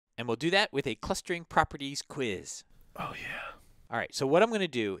And we'll do that with a clustering properties quiz. Oh, yeah. All right, so what I'm going to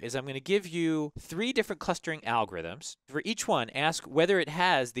do is I'm going to give you 3 different clustering algorithms. For each one, ask whether it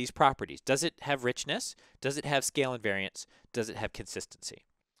has these properties. Does it have richness? Does it have scale invariance? Does it have consistency?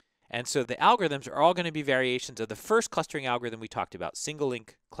 And so the algorithms are all going to be variations of the first clustering algorithm we talked about,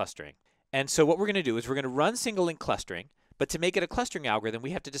 single-link clustering. And so what we're going to do is we're going to run single-link clustering, but to make it a clustering algorithm, we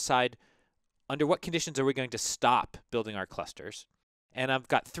have to decide under what conditions are we going to stop building our clusters. And I've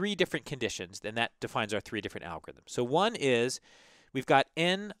got 3 different conditions, and that defines our 3 different algorithms. So one is we've got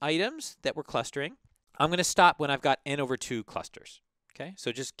n items that we're clustering. I'm going to stop when I've got n over 2 clusters. Okay,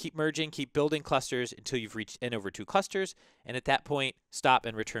 so just keep merging, keep building clusters until you've reached n over 2 clusters, and at that point, stop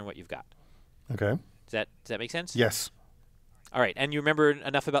and return what you've got. Okay. Does that make sense? Yes. All right, and you remember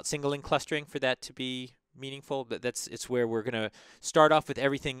enough about single-link clustering for that to be meaningful? But it's where we're going to start off with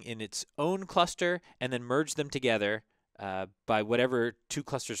everything in its own cluster and then merge them together by whatever 2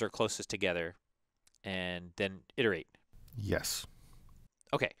 clusters are closest together, and then iterate. Yes.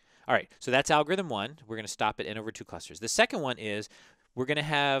 Okay. All right. So that's algorithm 1. We're going to stop at n over 2 clusters. The second one is we're going to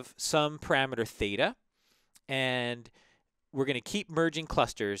have some parameter theta, and we're going to keep merging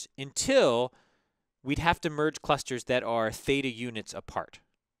clusters until we'd have to merge clusters that are theta units apart.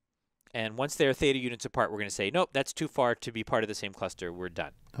 And once they're theta units apart, we're going to say, nope, that's too far to be part of the same cluster. We're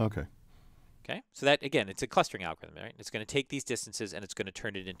done. Okay. Okay, so that, again, it's a clustering algorithm, right? It's going to take these distances and it's going to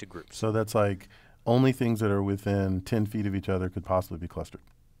turn it into groups. So that's like only things that are within 10 feet of each other could possibly be clustered.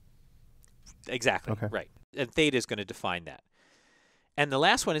 Exactly, Okay. right. And theta is going to define that. And the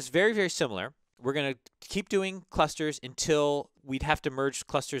last one is very, very similar. We're going to keep doing clusters until we'd have to merge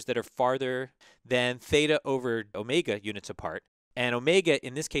clusters that are farther than theta over omega units apart. And omega,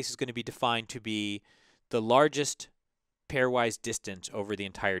 in this case, is going to be defined to be the largest pairwise distance over the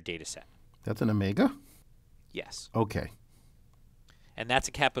entire data set. That's an omega? Yes. Okay. And that's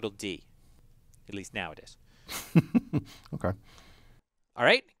a capital D. At least now it is. Okay. All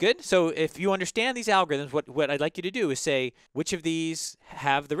right, good. So if you understand these algorithms, what I'd like you to do is say which of these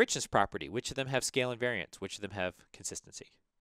have the richness property, which of them have scale invariance, which of them have consistency.